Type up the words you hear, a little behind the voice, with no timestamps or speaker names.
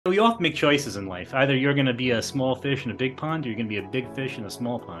We all make choices in life. Either you're going to be a small fish in a big pond, or you're going to be a big fish in a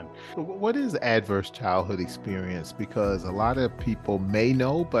small pond. So what is adverse childhood experience? Because a lot of people may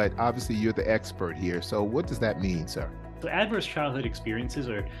know, but obviously you're the expert here. So what does that mean, sir? So adverse childhood experiences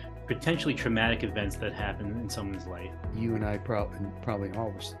are potentially traumatic events that happen in someone's life. You and I probably all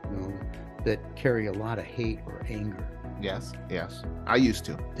of us know that carry a lot of hate or anger. Yes, yes. I used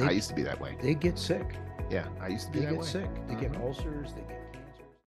to. I used to be that way. They get sick. Yeah, I used to be They that get way. sick. They get ulcers. They get